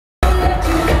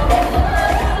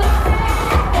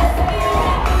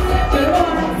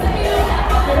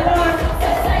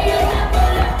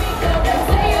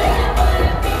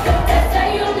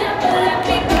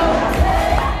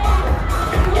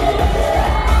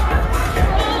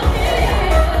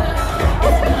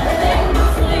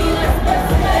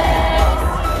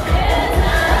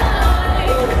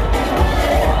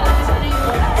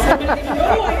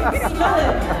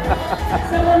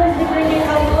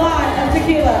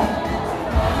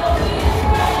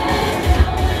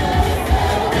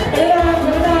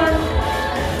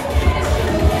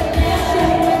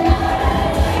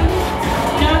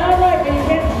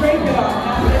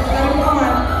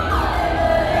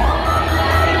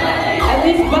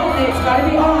this button, it's gotta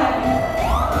be on.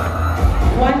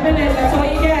 1 minute, that's all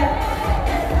you get.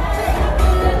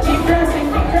 Keep pressing,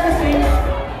 keep pressing.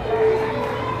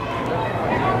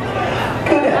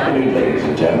 Good afternoon, ladies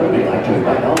and gentlemen. We'd like to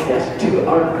invite all guests to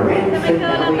our grand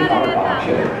finale art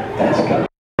auction. That's coming.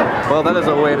 Well, that is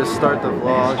a way to start the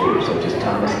vlog.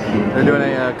 They're doing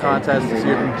a contest to see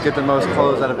who can get the most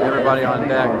clothes out of everybody on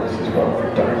deck.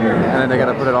 And then they got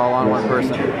to put it all on one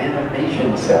person.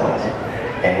 Animation cells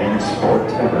and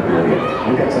sports memorabilia.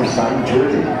 We got some signed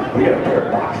jerseys. We got a pair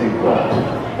of boxing gloves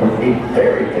from a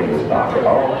very famous boxer,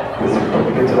 all with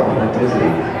certificates of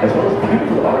authenticity, as well as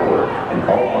beautiful artwork. And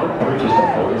all art purchased on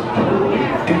board is totally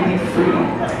duty-free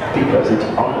because it's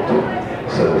art.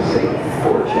 So save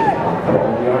fortune on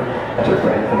quality art. That's our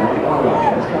grand finale art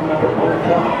auction. That's coming up at 1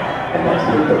 o'clock. And that's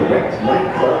at the Rex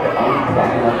nightclub on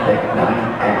Promenade Deck 9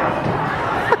 Aft.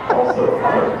 Also,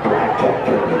 our blackjack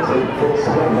tournament's in full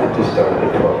swing. That just started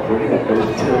at 12:30. That goes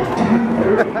till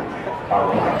 2:30. Our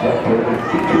blackjack tournament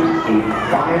features a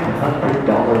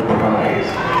 $500 prize.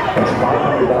 That's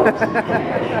 $500 in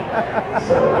cash.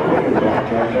 So win the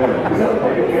blackjack tournament. We know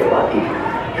that you'll get lucky.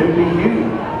 Could be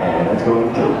you. And that's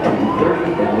going till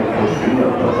 2:30 in the casino,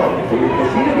 plus all your favorite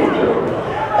casino games are over.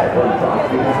 At 1 o'clock,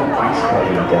 we have an ice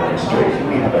cutting demonstration.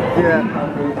 We have a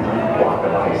 300-pound block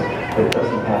of ice that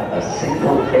doesn't have a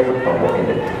single air bubble in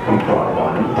it. We brought it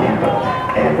on in Tampa.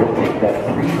 And we'll take that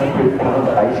 300-pound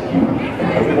ice cube and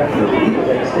put it up to the legal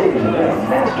next stage. And then our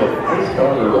master ice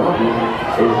carver, Robbie,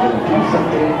 is going to do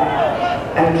something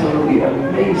absolutely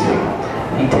amazing.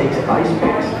 He takes ice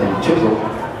picks and chisel,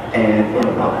 and in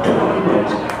about 20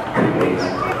 minutes, creates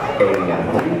a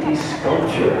 3D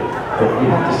sculpture. But you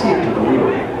have to see it to believe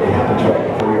it. It happens right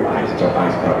before your eyes. It's our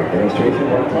ice carving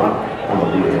demonstration, 1 o'clock on the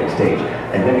leader next stage.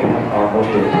 And then we have our most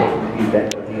important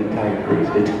event of the entire cruise.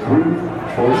 It's Groove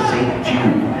for St.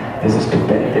 Jude. This is to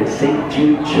benefit St.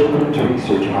 Jude Children's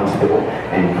Research Hospital.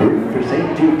 And Groove for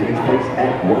St. Jude takes place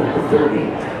at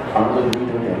 1:30 on the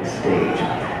leader next stage.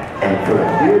 And for a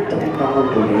mere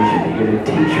 $10 donation, you get a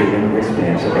t-shirt and a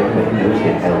wristband so everybody knows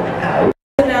you helped out.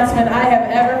 Announcement I have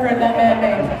ever heard that man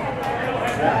make.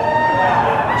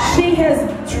 She has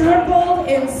tripled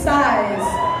in size.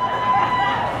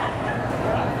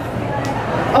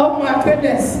 Oh my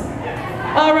goodness.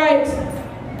 All right.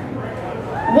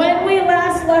 When we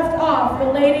last left off,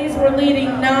 the ladies were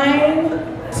leading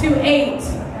 9-8.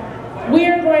 We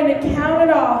are going to count it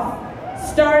off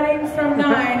starting from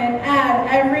 9 and add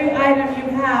every item you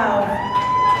have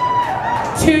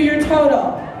to your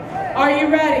total. Are you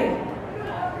ready?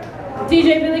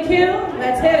 DJ Billy Q,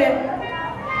 let's hit it.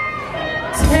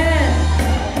 10,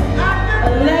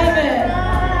 11,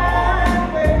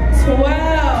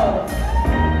 12,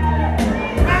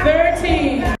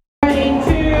 13,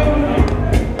 22,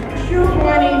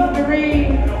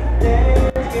 23,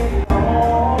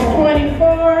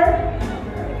 24,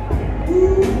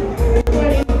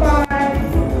 25,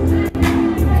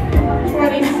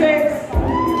 26.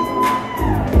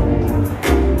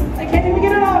 I can't even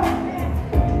get it off.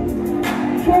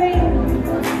 27,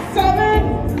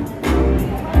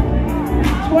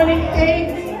 28,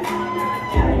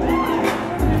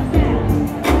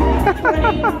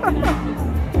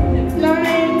 29.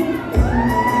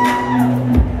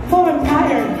 Oh, I'm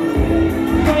tired.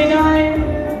 29,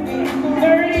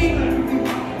 30,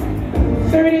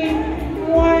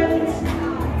 31.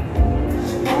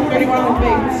 31 with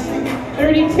bigs.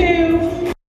 32.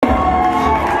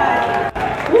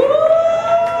 Woo!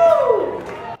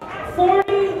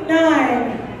 49.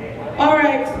 All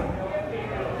right.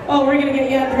 Oh, we're gonna get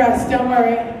you undressed. Don't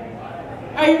worry.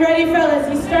 Are you ready, fellas?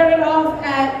 You started off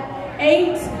at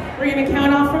 8. We're gonna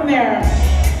count off from there.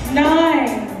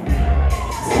 9,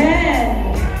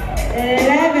 10,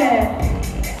 11,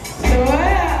 12,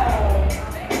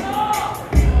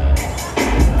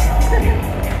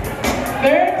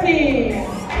 13,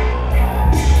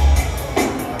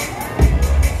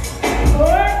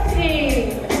 14,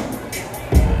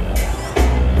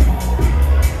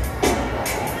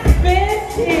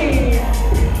 15,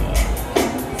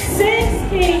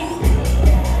 16.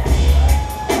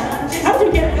 How did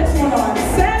you get this one on?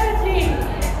 17,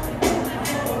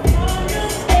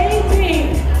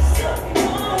 18,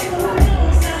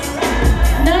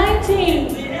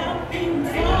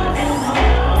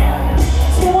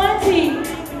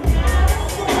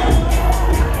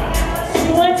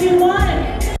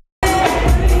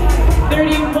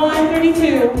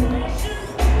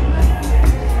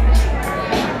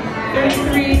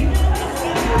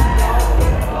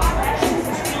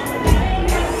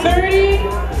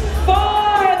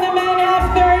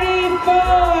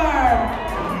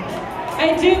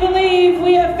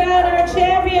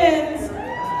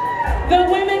 The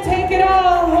women take it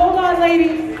all. Hold on,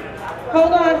 ladies.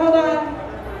 Hold on, hold on.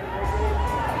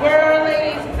 Where are our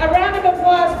ladies? A round of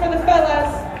applause for the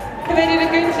fellas, because they did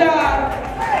a good job.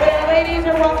 But our ladies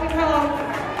are walking home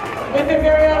with their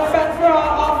very own fun for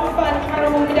all for fun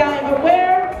carnival medallion. But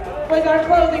where was our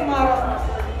clothing model?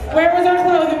 Where was our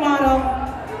clothing model?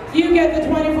 You get the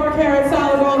 24-karat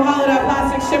solid gold hollowed out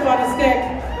plastic ship on a stick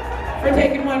for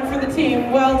taking one for the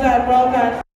team. Well done, well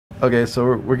done. Okay,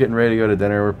 so we're getting ready to go to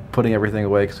dinner. We're putting everything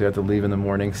away because we have to leave in the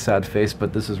morning. Sad face,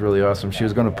 but this is really awesome. She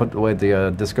was going to put away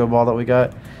the disco ball that we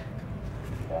got.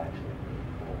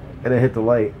 And it hit the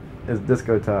light. It's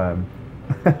disco time.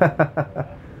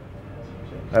 That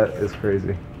is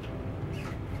crazy.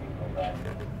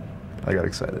 I got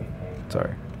excited.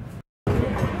 Sorry.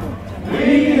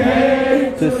 We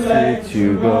hate to let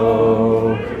you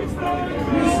go.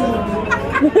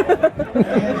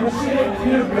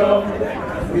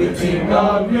 We think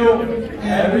of you,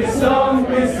 every song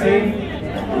we sing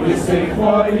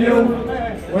for you.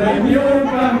 When you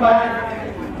come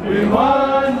back, we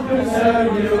want to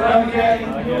serve you again.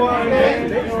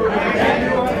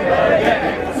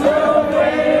 So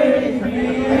wake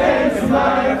me and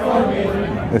smile for me.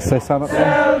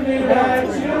 Tell me that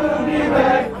you'll be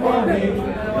back for me.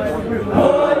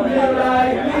 Hold me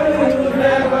like you'll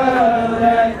never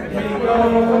let me go.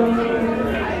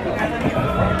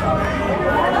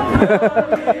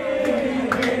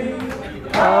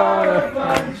 Our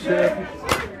fun ship.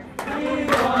 We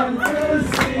want to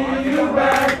see you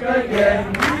back again.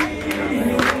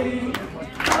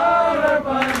 Our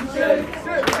fun ship.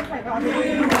 We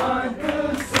want to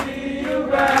see you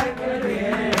back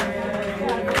again.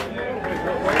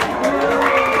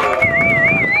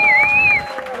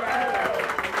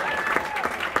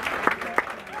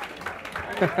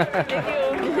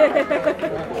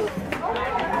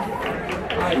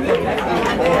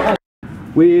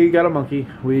 We got a monkey.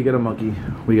 We got a monkey.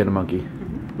 We got a monkey.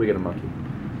 We got a monkey.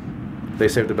 They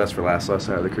saved the best for last night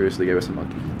of the cruise, so they gave us a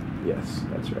monkey. Yes,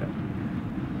 that's right.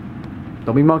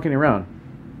 Don't be monkeying around.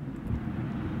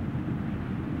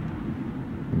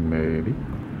 Maybe.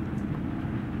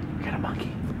 We got a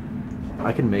monkey.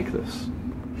 I can make this.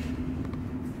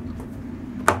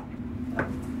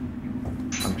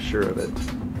 I'm sure of it.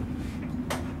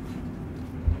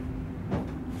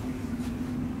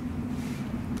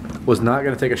 Was not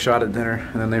going to take a shot at dinner,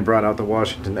 and then they brought out the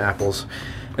Washington apples.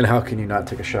 And how can you not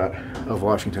take a shot of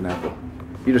Washington apple?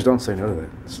 You just don't say no to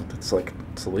that. It's like,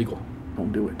 it's illegal.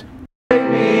 Don't do it. Take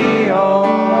me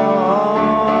home.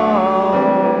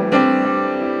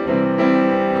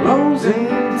 Closing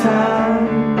time.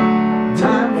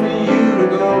 Time for you to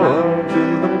go out to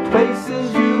the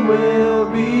places you will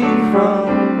be from.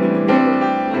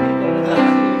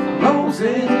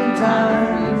 Closing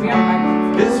time.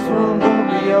 This one won't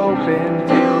be open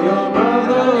till your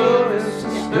brother or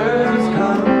sisters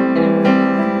come.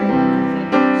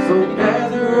 So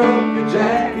gather up your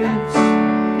jackets,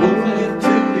 move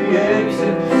into the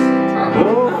exits. I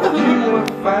hope you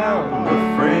have found a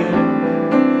friend.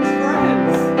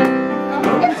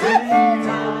 Closing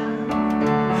time.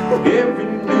 Every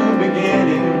new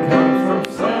beginning comes from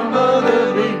some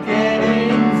other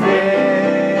beginnings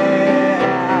there.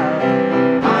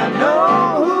 I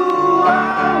know who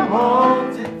I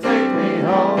want to take me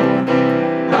home.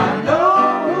 I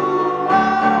know who I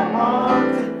want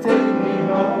to take me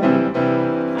home.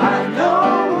 I know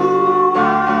who I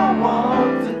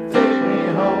want to take me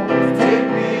home. Take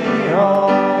me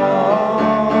home.